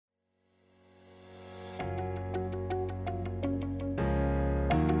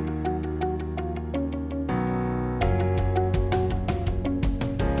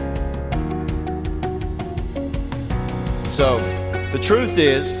So the truth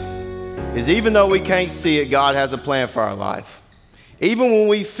is even though we can't see it, God has a plan for our life. Even when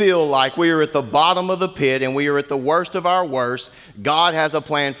we feel like we are at the bottom of the pit and we are at the worst of our worst, God has a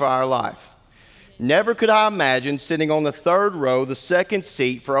plan for our life. Never could I imagine sitting on the third row, the second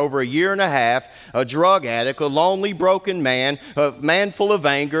seat for over a year and a half, a drug addict, a lonely, broken man, a man full of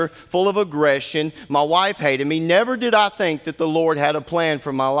anger, full of aggression. My wife hated me. Never did I think that the Lord had a plan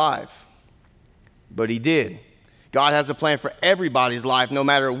for my life. But He did. God has a plan for everybody's life, no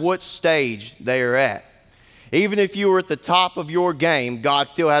matter what stage they are at. Even if you are at the top of your game, God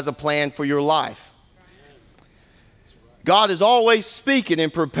still has a plan for your life. God is always speaking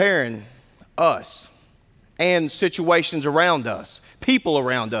and preparing us and situations around us, people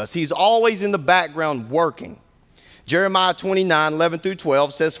around us. He's always in the background working. Jeremiah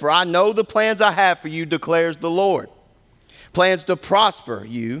 29:11-12 says, "For I know the plans I have for you, declares the Lord. Plans to prosper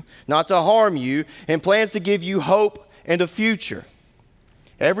you, not to harm you, and plans to give you hope and a future."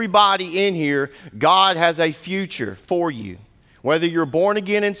 Everybody in here, God has a future for you. Whether you're born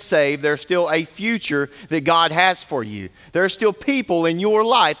again and saved, there's still a future that God has for you. There are still people in your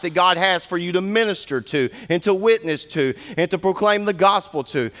life that God has for you to minister to and to witness to and to proclaim the gospel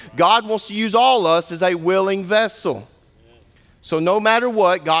to. God wants to use all us as a willing vessel. So no matter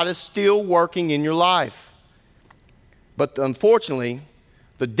what, God is still working in your life. But unfortunately,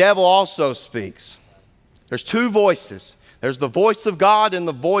 the devil also speaks. There's two voices. There's the voice of God and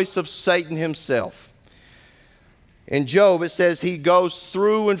the voice of Satan himself. In Job, it says he goes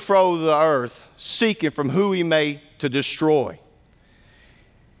through and fro the earth, seeking from who he may to destroy.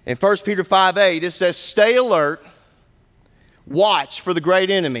 In 1 Peter 5:8, it says, "Stay alert, watch for the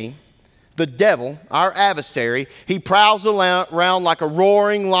great enemy, the devil, our adversary. He prowls around like a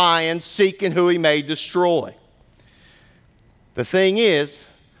roaring lion, seeking who he may destroy." The thing is,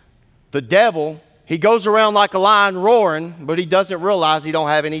 the devil, he goes around like a lion roaring, but he doesn't realize he don't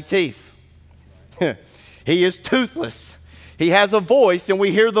have any teeth. He is toothless. He has a voice, and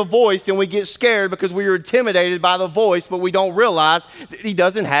we hear the voice, and we get scared because we are intimidated by the voice, but we don't realize that he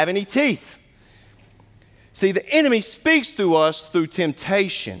doesn't have any teeth. See, the enemy speaks to us through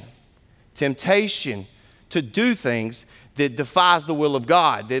temptation. Temptation to do things that defies the will of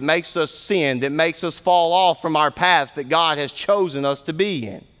God, that makes us sin, that makes us fall off from our path that God has chosen us to be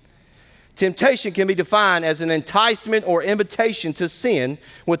in. Temptation can be defined as an enticement or invitation to sin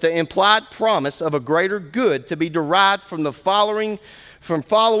with the implied promise of a greater good to be derived from following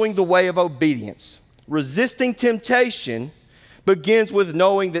the way of obedience. Resisting temptation begins with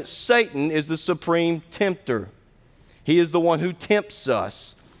knowing that Satan is the supreme tempter. He is the one who tempts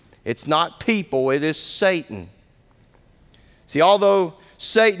us. It's not people, it is Satan. See, although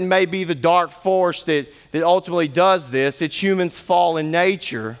Satan may be the dark force that ultimately does this, it's humans' fallen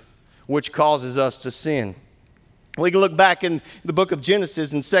nature which causes us to sin. We can look back in the book of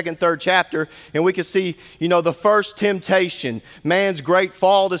Genesis in 2nd, 3rd chapter, and we can see, the first temptation, man's great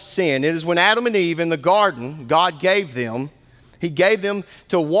fall to sin. It is when Adam and Eve in the garden, God gave them, He gave them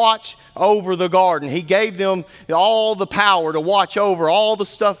to watch over the garden. He gave them all the power to watch over all the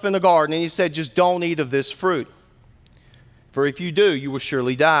stuff in the garden, and He said, just don't eat of this fruit. For if you do, you will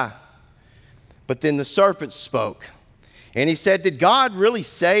surely die. But then the serpent spoke. And he said, did God really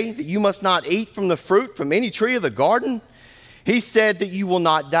say that you must not eat from the fruit from any tree of the garden? He said that you will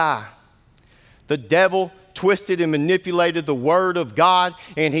not die. The devil twisted and manipulated the word of God,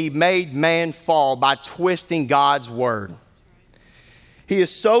 and he made man fall by twisting God's word. He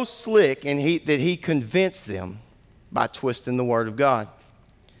is so slick that he convinced them by twisting the word of God.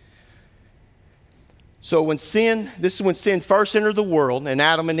 So this is when sin first entered the world, and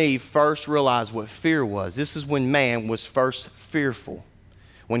Adam and Eve first realized what fear was. This is when man was first fearful.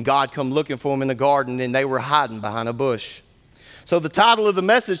 When God come looking for them in the garden, and they were hiding behind a bush. So the title of the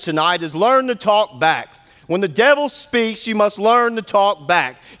message tonight is Learn to Talk Back. When the devil speaks, you must learn to talk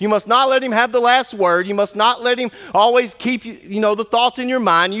back. You must not let him have the last word. You must not let him always keep the thoughts in your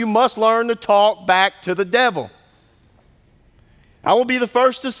mind. You must learn to talk back to the devil. I will be the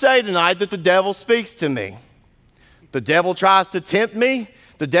first to say tonight that the devil speaks to me. The devil tries to tempt me.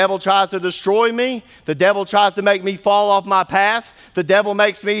 The devil tries to destroy me. The devil tries to make me fall off my path. The devil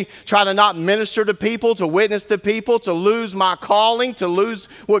makes me try to not minister to people, to witness to people, to lose my calling, to lose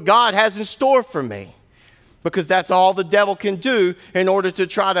what God has in store for me. Because that's all the devil can do in order to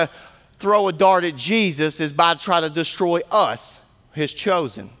try to throw a dart at Jesus, is by trying to destroy us, His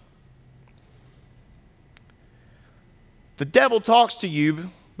chosen. The devil talks to you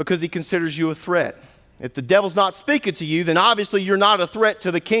because he considers you a threat. If the devil's not speaking to you, then obviously you're not a threat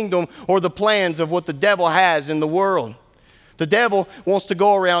to the kingdom or the plans of what the devil has in the world. The devil wants to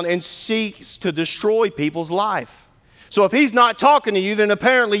go around and seeks to destroy people's life. So if he's not talking to you, then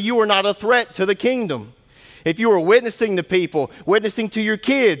apparently you are not a threat to the kingdom. If you are witnessing to people, witnessing to your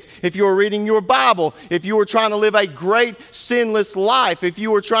kids, if you are reading your Bible, if you are trying to live a great sinless life, if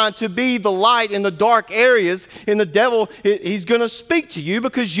you are trying to be the light in the dark areas, and the devil, he's going to speak to you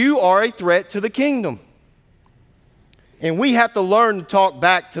because you are a threat to the kingdom. And we have to learn to talk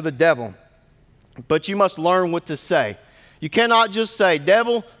back to the devil. But you must learn what to say. You cannot just say,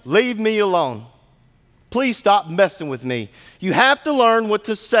 "Devil, leave me alone. Please stop messing with me." You have to learn what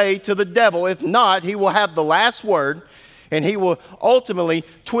to say to the devil. If not, he will have the last word, and he will ultimately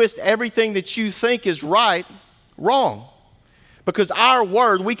twist everything that you think is right, wrong. Because our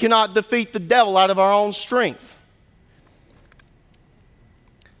word, we cannot defeat the devil out of our own strength.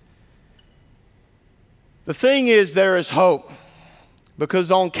 The thing is, there is hope.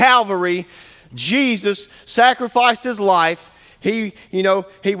 Because on Calvary, Jesus sacrificed his life. He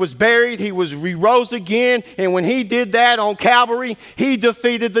was buried, he rose again, and when he did that on Calvary, he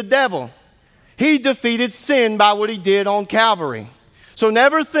defeated the devil. He defeated sin by what he did on Calvary. So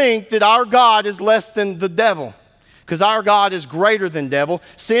never think that our God is less than the devil, because our God is greater than devil.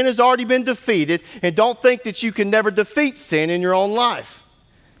 Sin has already been defeated, and don't think that you can never defeat sin in your own life.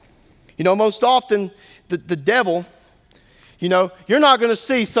 Most often, the devil, you're not going to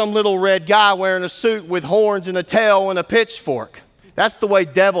see some little red guy wearing a suit with horns and a tail and a pitchfork. That's the way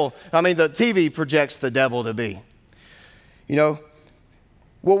the TV projects the devil to be.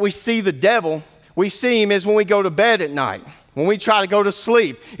 What we see the devil, we see him is when we go to bed at night. When we try to go to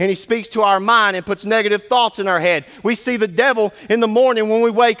sleep and he speaks to our mind and puts negative thoughts in our head. We see the devil in the morning when we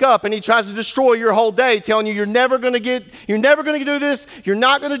wake up and he tries to destroy your whole day, telling you you're never going to do this, you're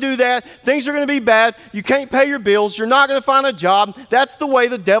not going to do that, things are going to be bad, you can't pay your bills, you're not going to find a job. That's the way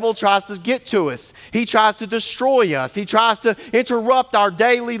the devil tries to get to us. He tries to destroy us. He tries to interrupt our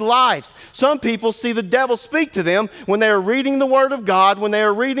daily lives. Some people see the devil speak to them when they are reading the Word of God, when they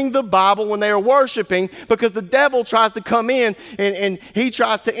are reading the Bible, when they are worshiping, because the devil tries to come in and he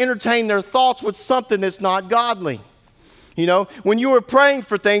tries to entertain their thoughts with something that's not godly. When you are praying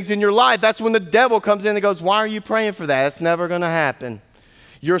for things in your life, that's when the devil comes in and goes, "Why are you praying for that? It's never going to happen.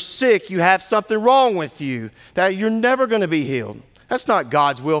 You're sick. You have something wrong with you. That you're never going to be healed." That's not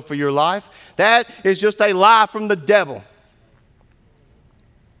God's will for your life. That is just a lie from the devil.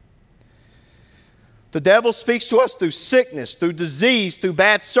 The devil speaks to us through sickness, through disease, through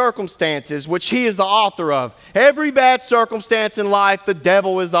bad circumstances, which he is the author of. Every bad circumstance in life, the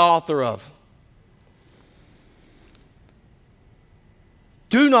devil is the author of.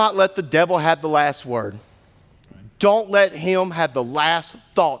 Do not let the devil have the last word. Don't let him have the last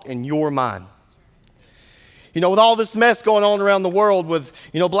thought in your mind. With all this mess going on around the world with,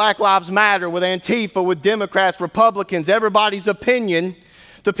 Black Lives Matter, with Antifa, with Democrats, Republicans, everybody's opinion,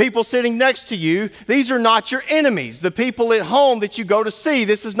 the people sitting next to you, these are not your enemies. The people at home that you go to see,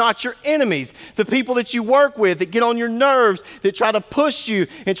 this is not your enemies. The people that you work with that get on your nerves, that try to push you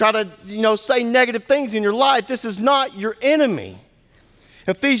and try to, say negative things in your life, this is not your enemy.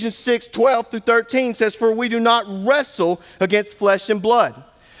 Ephesians 6:12-13 says, "For we do not wrestle against flesh and blood."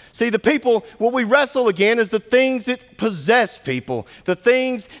 See, the people, what we wrestle again is the things that possess people, the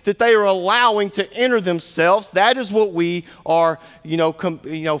things that they are allowing to enter themselves. That is what we are,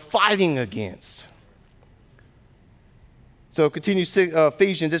 fighting against. So continue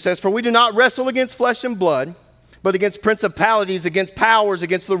Ephesians. It says, "For we do not wrestle against flesh and blood, but against principalities, against powers,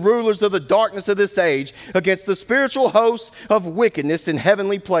 against the rulers of the darkness of this age, against the spiritual hosts of wickedness in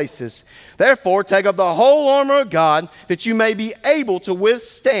heavenly places. Therefore, take up the whole armor of God, that you may be able to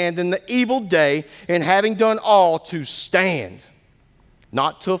withstand in the evil day, and having done all, to stand."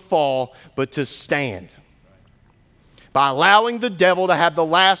 Not to fall, but to stand. By allowing the devil to have the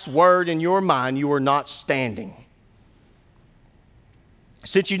last word in your mind, you are not standing.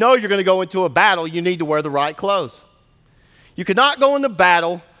 Since you know you're going to go into a battle, you need to wear the right clothes. You cannot go into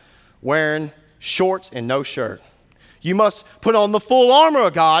battle wearing shorts and no shirt. You must put on the full armor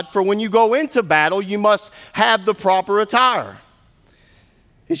of God, for when you go into battle, you must have the proper attire.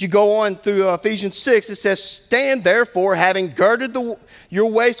 As you go on through Ephesians 6, it says, "Stand therefore, having girded your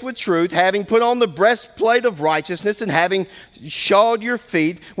waist with truth, having put on the breastplate of righteousness, and having shod your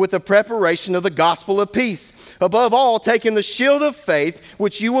feet with the preparation of the gospel of peace. Above all, taking the shield of faith,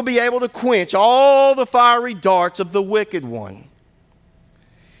 which you will be able to quench all the fiery darts of the wicked one."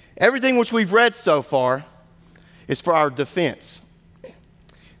 Everything which we've read so far is for our defense.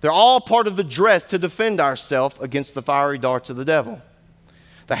 They're all part of the dress to defend ourselves against the fiery darts of the devil.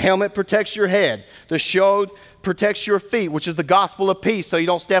 The helmet protects your head. The shield protects your feet, which is the gospel of peace, so you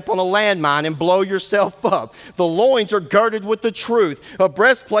don't step on a landmine and blow yourself up. The loins are girded with the truth, a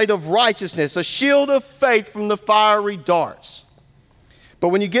breastplate of righteousness, a shield of faith from the fiery darts. But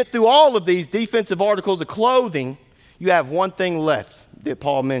when you get through all of these defensive articles of clothing, you have one thing left that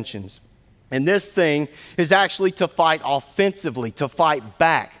Paul mentions. And this thing is actually to fight offensively, to fight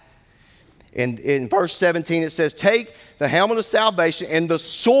back. In verse 17 it says, take the helmet of salvation and the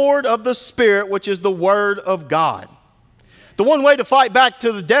sword of the Spirit, which is the word of God. The one way to fight back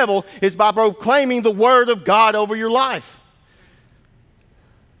to the devil is by proclaiming the word of God over your life.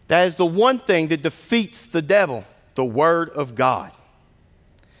 That is the one thing that defeats the devil, the word of God.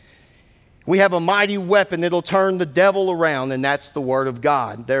 We have a mighty weapon that'll turn the devil around, and that's the word of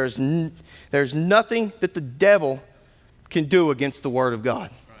God. There's nothing that the devil can do against the word of God.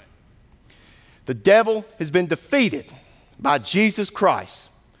 The devil has been defeated by Jesus Christ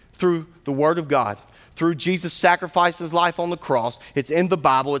through the word of God. Through Jesus' sacrifice his life on the cross. It's in the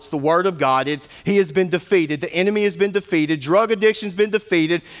Bible. It's the word of God. He has been defeated. The enemy has been defeated. Drug addiction's been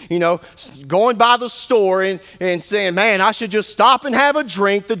defeated. You know, going by the store and saying, man, I should just stop and have a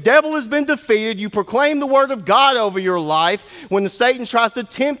drink. The devil has been defeated. You proclaim the word of God over your life. When Satan tries to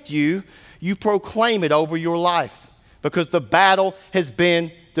tempt you, you proclaim it over your life because the battle has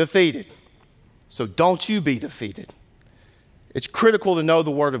been defeated. So don't you be defeated. It's critical to know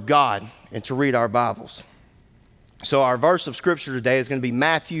the word of God and to read our Bibles. So our verse of scripture today is going to be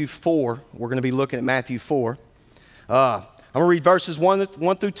Matthew 4. We're going to be looking at Matthew 4. I'm going to read verses 1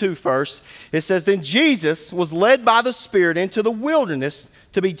 through 2 first. It says, then Jesus was led by the Spirit into the wilderness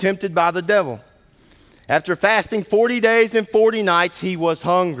to be tempted by the devil. After fasting 40 days and 40 nights, he was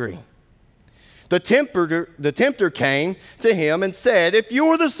hungry. The tempter came to him and said, if you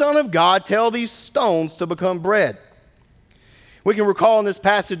are the Son of God, tell these stones to become bread. We can recall in this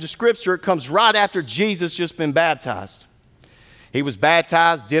passage of Scripture, it comes right after Jesus just been baptized. He was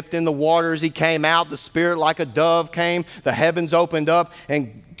baptized, dipped in the water as he came out. The Spirit like a dove came. The heavens opened up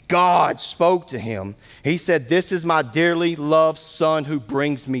and God spoke to him. He said, this is my dearly loved Son who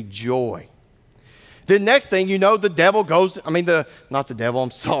brings me joy. The next thing you know, Next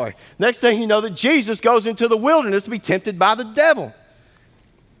thing you know that Jesus goes into the wilderness to be tempted by the devil.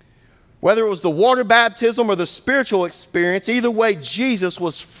 Whether it was the water baptism or the spiritual experience, either way, Jesus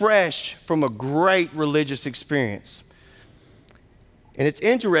was fresh from a great religious experience. And it's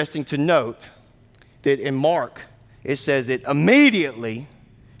interesting to note that in Mark, it says that immediately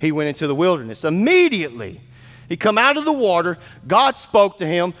he went into the wilderness. Immediately. He come out of the water, God spoke to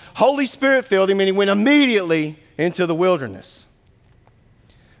him, Holy Spirit filled him, and he went immediately into the wilderness.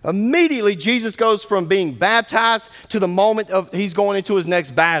 Immediately, Jesus goes from being baptized to the moment of he's going into his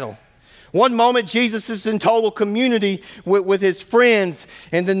next battle. One moment, Jesus is in total community with his friends,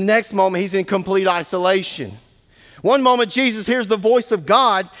 and the next moment, he's in complete isolation. One moment, Jesus hears the voice of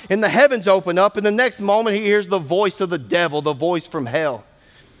God, and the heavens open up, and the next moment, he hears the voice of the devil, the voice from hell.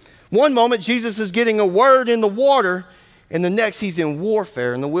 One moment, Jesus is getting a word in the water, and the next, he's in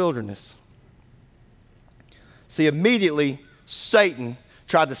warfare in the wilderness. See, immediately, Satan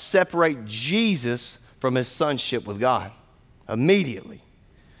tried to separate Jesus from his sonship with God. Immediately.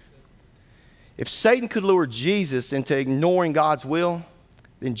 If Satan could lure Jesus into ignoring God's will,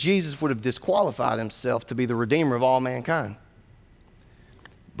 then Jesus would have disqualified himself to be the Redeemer of all mankind.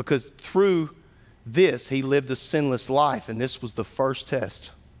 Because through this, he lived a sinless life, and this was the first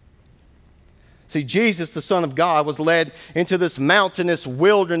test. See, Jesus, the Son of God, was led into this mountainous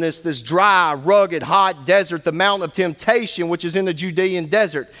wilderness, this dry, rugged, hot desert, the mountain of temptation, which is in the Judean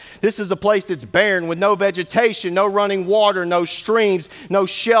desert. This is a place that's barren with no vegetation, no running water, no streams, no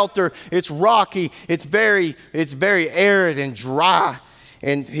shelter. It's rocky. It's very arid and dry.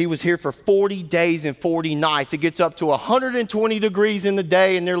 And he was here for 40 days and 40 nights. It gets up to 120 degrees in the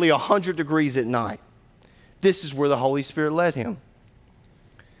day and nearly 100 degrees at night. This is where the Holy Spirit led him.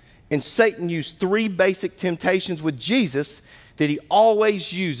 And Satan used three basic temptations with Jesus that he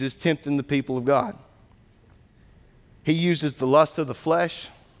always uses tempting the people of God. He uses the lust of the flesh,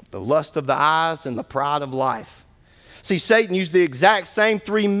 the lust of the eyes, and the pride of life. See, Satan used the exact same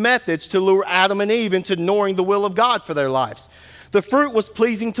three methods to lure Adam and Eve into ignoring the will of God for their lives. The fruit was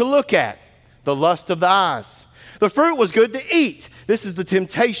pleasing to look at, the lust of the eyes. The fruit was good to eat. This is the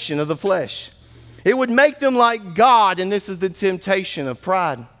temptation of the flesh. It would make them like God, and this is the temptation of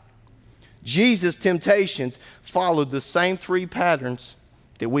pride. Jesus' temptations followed the same three patterns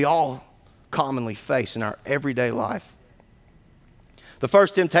that we all commonly face in our everyday life. The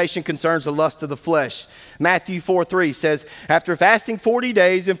first temptation concerns the lust of the flesh. Matthew 4:3 says, after fasting 40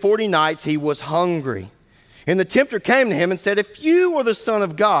 days and 40 nights, he was hungry. And the tempter came to him and said, if you are the Son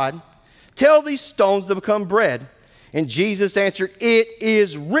of God, tell these stones to become bread. And Jesus answered, it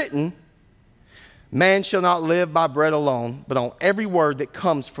is written, man shall not live by bread alone, but on every word that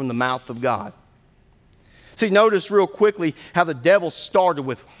comes from the mouth of God. See, notice real quickly how the devil started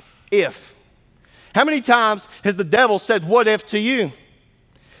with if. How many times has the devil said, what if to you?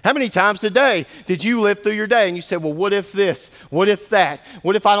 How many times today did you live through your day and you said, well, what if this? What if that?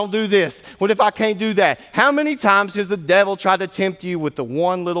 What if I don't do this? What if I can't do that? How many times has the devil tried to tempt you with the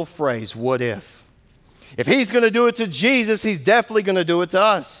one little phrase, what if? If he's going to do it to Jesus, he's definitely going to do it to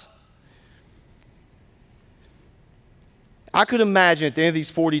us. I could imagine at the end of these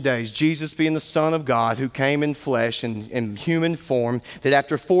 40 days, Jesus being the Son of God who came in flesh and in human form, that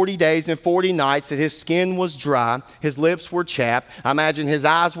after 40 days and 40 nights that his skin was dry, his lips were chapped. I imagine his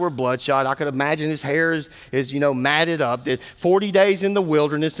eyes were bloodshot. I could imagine his hair is matted up. That 40 days in the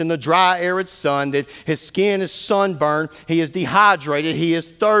wilderness in the dry, arid sun, that his skin is sunburned. He is dehydrated. He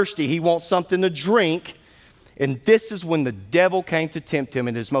is thirsty. He wants something to drink. And this is when the devil came to tempt him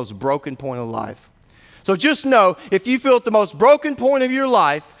in his most broken point of life. So just know, if you feel at the most broken point of your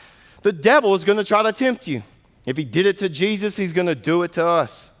life, the devil is going to try to tempt you. If he did it to Jesus, he's going to do it to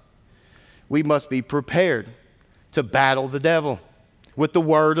us. We must be prepared to battle the devil with the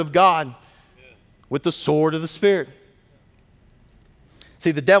word of God, with the sword of the Spirit.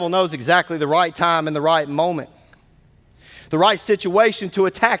 See, the devil knows exactly the right time and the right moment, the right situation to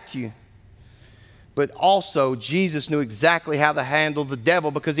attack you. But also, Jesus knew exactly how to handle the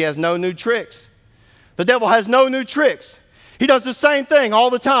devil because he has no new tricks. The devil has no new tricks. He does the same thing all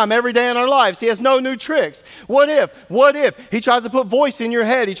the time, every day in our lives. He has no new tricks. What if? What if? He tries to put voice in your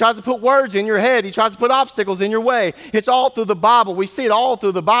head. He tries to put words in your head. He tries to put obstacles in your way. It's all through the Bible. We see it all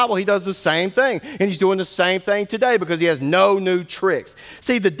through the Bible. He does the same thing. And he's doing the same thing today because he has no new tricks.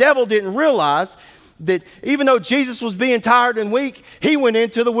 See, the devil didn't realize that even though Jesus was being tired and weak, he went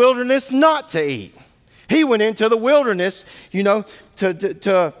into the wilderness not to eat. He went into the wilderness,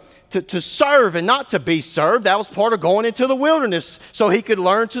 to serve and not to be served. That was part of going into the wilderness so he could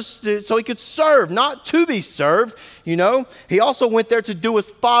learn so he could serve, not to be served. He also went there to do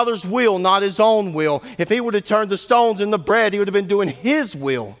his Father's will, not his own will. If he would have turned the stones into bread, he would have been doing his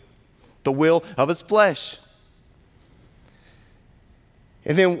will, the will of his flesh.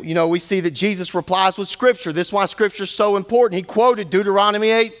 And then, we see that Jesus replies with Scripture. This is why Scripture is so important. He quoted Deuteronomy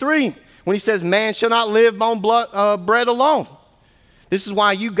 8:3 when he says, man shall not live on bread alone. This is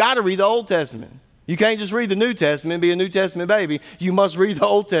why you got to read the Old Testament. You can't just read the New Testament and be a New Testament baby. You must read the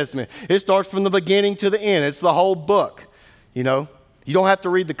Old Testament. It starts from the beginning to the end. It's the whole book. You don't have to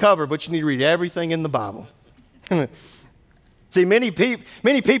read the cover, but you need to read everything in the Bible. See, many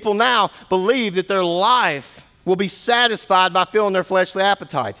people now believe that their life will be satisfied by filling their fleshly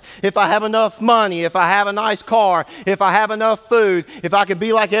appetites. If I have enough money, if I have a nice car, if I have enough food, if I can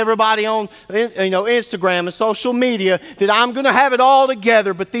be like everybody on Instagram and social media, that I'm going to have it all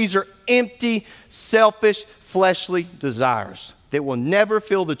together. But these are empty, selfish, fleshly desires that will never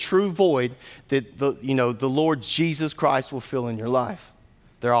fill the true void that the Lord Jesus Christ will fill in your life.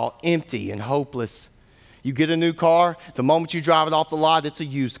 They're all empty and hopeless. You get a new car, the moment you drive it off the lot, it's a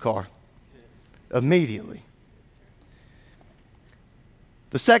used car. Immediately.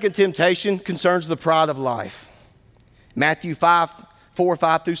 The second temptation concerns the pride of life. Matthew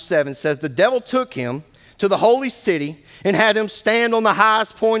 4:5-7 says, the devil took him to the holy city and had him stand on the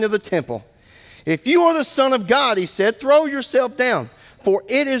highest point of the temple. If you are the Son of God, he said, throw yourself down, for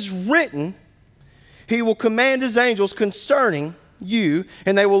it is written, he will command his angels concerning you,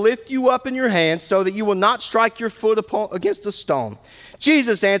 and they will lift you up in your hands so that you will not strike your foot against a stone.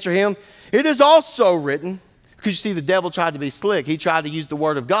 Jesus answered him, it is also written. Because you see, the devil tried to be slick. He tried to use the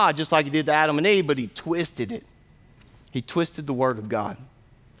word of God just like he did to Adam and Eve, but he twisted it. He twisted the word of God.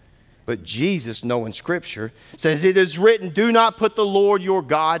 But Jesus, knowing Scripture, says it is written, do not put the Lord your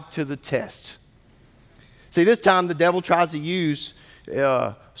God to the test. See, this time the devil tries to use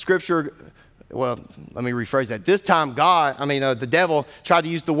Scripture. Well, let me rephrase that. This time the devil tried to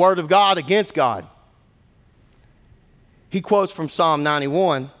use the word of God against God. He quotes from Psalm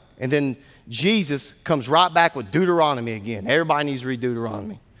 91, and then Jesus comes right back with Deuteronomy again. Everybody needs to read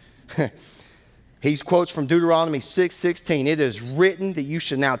Deuteronomy. He quotes from Deuteronomy 6:16. It is written that you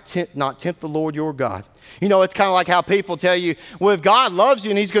should not tempt the Lord your God. It's kind of like how people tell you, well, if God loves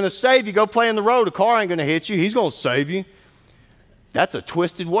you and he's going to save you, go play in the road. A car ain't going to hit you. He's going to save you. That's a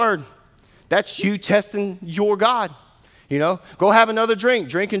twisted word. That's you testing your God. Go have another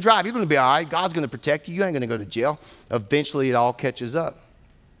drink and drive. You're going to be all right. God's going to protect you. You ain't going to go to jail. Eventually it all catches up.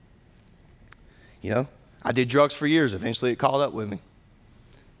 I did drugs for years. Eventually it caught up with me.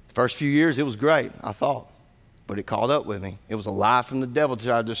 The first few years, it was great, I thought. but it caught up with me. It was a lie from the devil to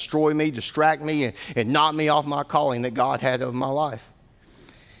try to destroy me, distract me, and knock me off my calling that God had of my life.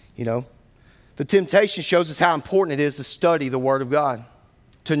 You know, the temptation shows us how important it is to study the Word of God,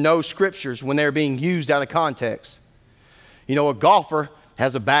 to know scriptures when they're being used out of context. You know, a golfer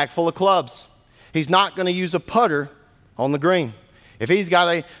has a bag full of clubs. He's not going to use a putter on the green. If he's got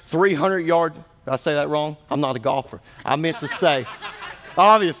a 300-yard, did I say that wrong? I'm not a golfer. I meant to say,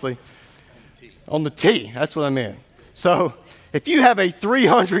 obviously, on the tee. That's what I meant. So if you have a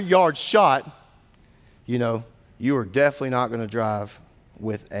 300-yard shot, you know, you are definitely not going to drive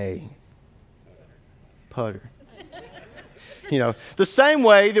with a putter. You know, the same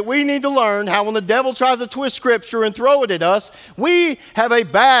way that we need to learn how when the devil tries to twist Scripture and throw it at us, we have a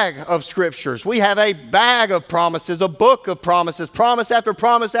bag of Scriptures. We have a bag of promises, a book of promises, promise after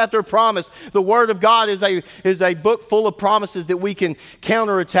promise after promise. The Word of God is a book full of promises that we can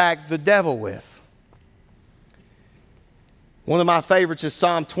counterattack the devil with. One of my favorites is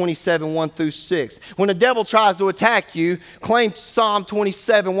Psalm 27, 1 through 6. When the devil tries to attack you, claim Psalm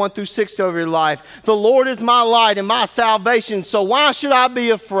 27, 1 through 6 over your life. The Lord is my light and my salvation, so why should I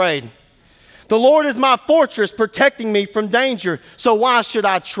be afraid? The Lord is my fortress, protecting me from danger, so why should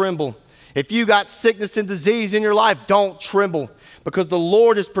I tremble? If you got sickness and disease in your life, don't tremble, because the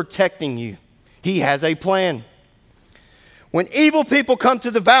Lord is protecting you. He has a plan. When evil people come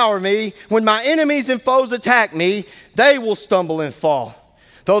to devour me, when my enemies and foes attack me, they will stumble and fall.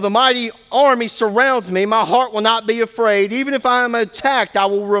 Though the mighty army surrounds me, my heart will not be afraid. Even if I am attacked, I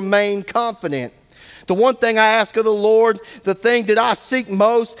will remain confident. The one thing I ask of the Lord, the thing that I seek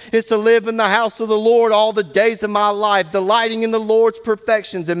most, is to live in the house of the Lord all the days of my life, delighting in the Lord's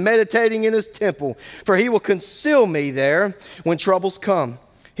perfections and meditating in His temple. For He will conceal me there when troubles come.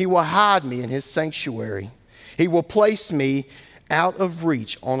 He will hide me in His sanctuary. He will place me out of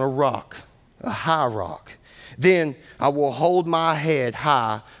reach on a rock, a high rock. Then I will hold my head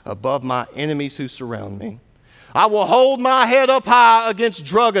high above my enemies who surround me. I will hold my head up high against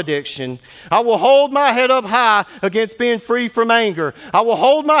drug addiction. I will hold my head up high against being free from anger. I will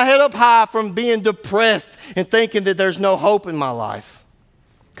hold my head up high from being depressed and thinking that there's no hope in my life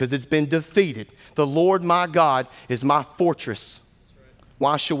because it's been defeated. The Lord my God is my fortress.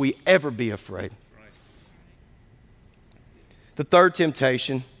 Why should we ever be afraid? The third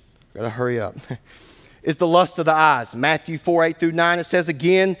temptation, got to hurry up, is the lust of the eyes. Matthew 4, 8 through 9, it says,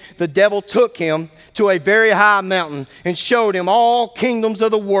 again, the devil took him to a very high mountain and showed him all kingdoms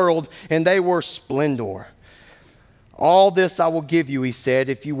of the world, and they were splendor. All this I will give you, he said,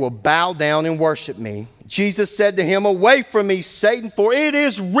 if you will bow down and worship me. Jesus said to him, away from me, Satan, for it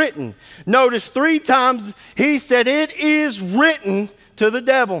is written. Notice 3 times he said, it is written to the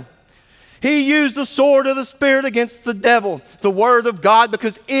devil. He used the sword of the Spirit against the devil, the Word of God,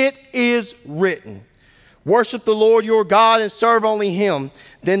 because it is written. Worship the Lord your God and serve only Him.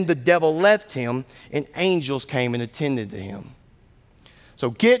 Then the devil left him, and angels came and attended to him.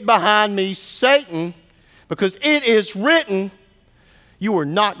 So get behind me, Satan, because it is written, you are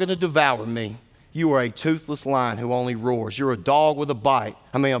not going to devour me. You are a toothless lion who only roars. You're a dog with a bark,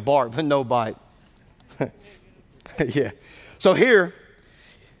 but no bite. Yeah. So here,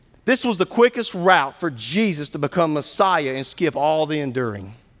 this was the quickest route for Jesus to become Messiah and skip all the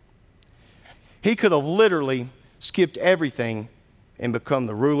enduring. He could have literally skipped everything and become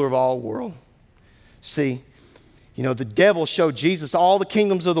the ruler of all the world. See, you know, the devil showed Jesus all the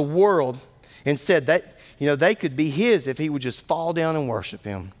kingdoms of the world and said that, you know, they could be his if he would just fall down and worship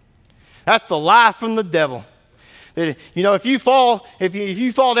him. That's the lie from the devil. That, you know, if you fall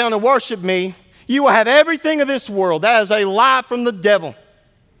down and worship me, you will have everything of this world. That is a lie from the devil.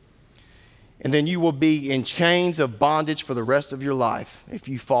 And then you will be in chains of bondage for the rest of your life if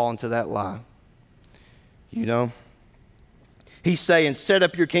you fall into that lie. You know? He's saying, set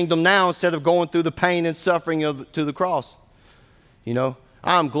up your kingdom now instead of going through the pain and suffering to the cross. You know?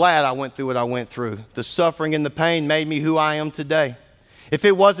 I'm glad I went through what I went through. The suffering and the pain made me who I am today. If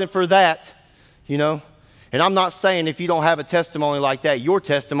it wasn't for that, you know, and I'm not saying if you don't have a testimony like that, your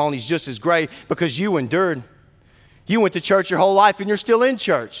testimony is just as great because you endured. You went to church your whole life and you're still in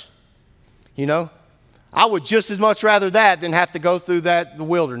church. You know, I would just as much rather that than have to go through the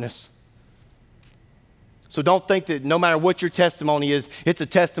wilderness. So don't think that no matter what your testimony is, it's a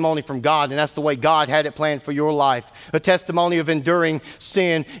testimony from God, and that's the way God had it planned for your life. A testimony of enduring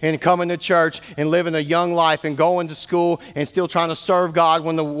sin and coming to church and living a young life and going to school and still trying to serve God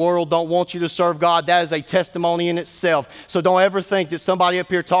when the world don't want you to serve God. That is a testimony in itself. So don't ever think that somebody up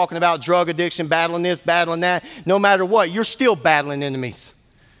here talking about drug addiction, battling this, battling that. No matter what, you're still battling enemies.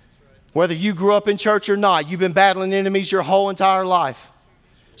 Whether you grew up in church or not, you've been battling enemies your whole entire life.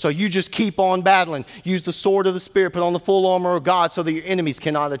 So you just keep on battling. Use the sword of the Spirit. Put on the full armor of God so that your enemies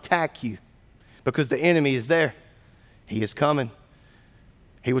cannot attack you. Because the enemy is there. He is coming.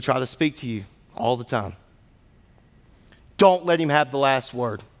 He will try to speak to you all the time. Don't let him have the last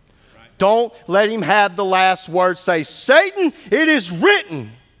word. Right. Don't let him have the last word. Say, Satan, it is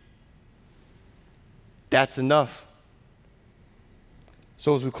written. That's enough.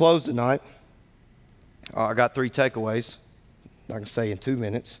 So as we close tonight, I got 3 takeaways. I can say in 2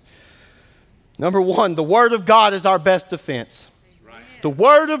 minutes. Number 1, the Word of God is our best defense. Right. The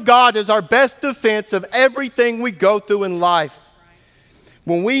Word of God is our best defense of everything we go through in life.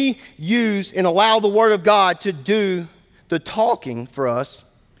 When we use and allow the Word of God to do the talking for us,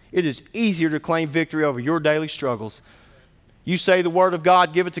 it is easier to claim victory over your daily struggles. You say the Word of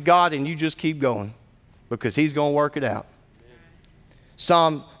God, give it to God, and you just keep going because He's going to work it out.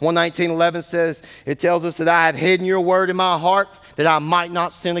 Psalm 119:11 says, it tells us that I have hidden your word in my heart that I might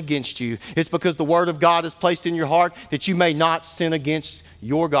not sin against you. It's because the word of God is placed in your heart that you may not sin against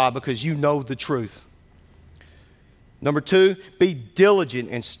your God because you know the truth. Number 2, be diligent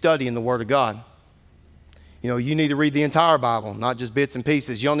in studying the word of God. You know, you need to read the entire Bible, not just bits and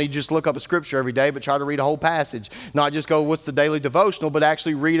pieces. You don't need to just look up a scripture every day, but try to read a whole passage. Not just go, what's the daily devotional, but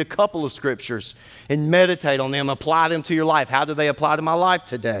actually read a couple of scriptures and meditate on them, apply them to your life. How do they apply to my life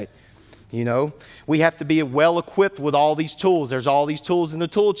today? You know, we have to be well equipped with all these tools. There's all these tools in the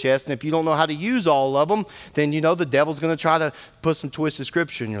tool chest, and if you don't know how to use all of them, then you know the devil's going to try to put some twisted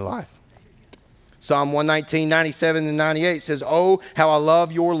scripture in your life. Psalm 119:97 and 98 says, oh, how I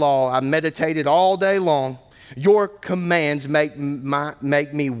love your law. I meditated all day long. Your commands make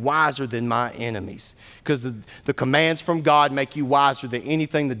me wiser than my enemies. Because the commands from God make you wiser than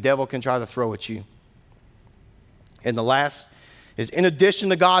anything the devil can try to throw at you. And the last is, in addition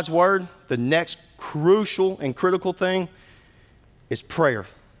to God's word, the next crucial and critical thing is prayer.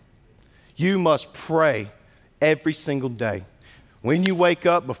 You must pray every single day. When you wake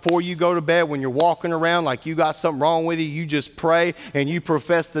up, before you go to bed, when you're walking around like you got something wrong with you, you just pray and you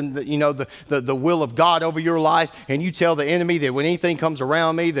profess the will of God over your life, and you tell the enemy that when anything comes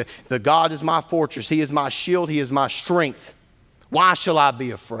around me, that God is my fortress, He is my shield, He is my strength. Why shall I be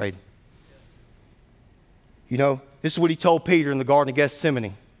afraid? You know, this is what He told Peter in the Garden of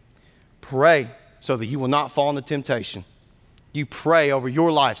Gethsemane. Pray so that you will not fall into temptation. You pray over your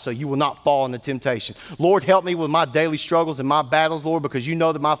life so you will not fall into temptation. Lord, help me with my daily struggles and my battles, Lord, because you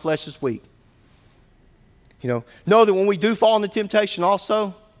know that my flesh is weak. Know that when we do fall into temptation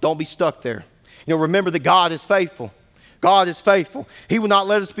also, don't be stuck there. Remember that God is faithful. God is faithful. He will not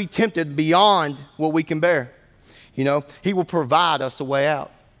let us be tempted beyond what we can bear. He will provide us a way out.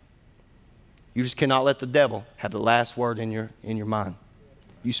 You just cannot let the devil have the last word in your mind.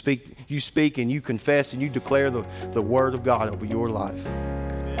 You speak and you confess and you declare the word of God over your life.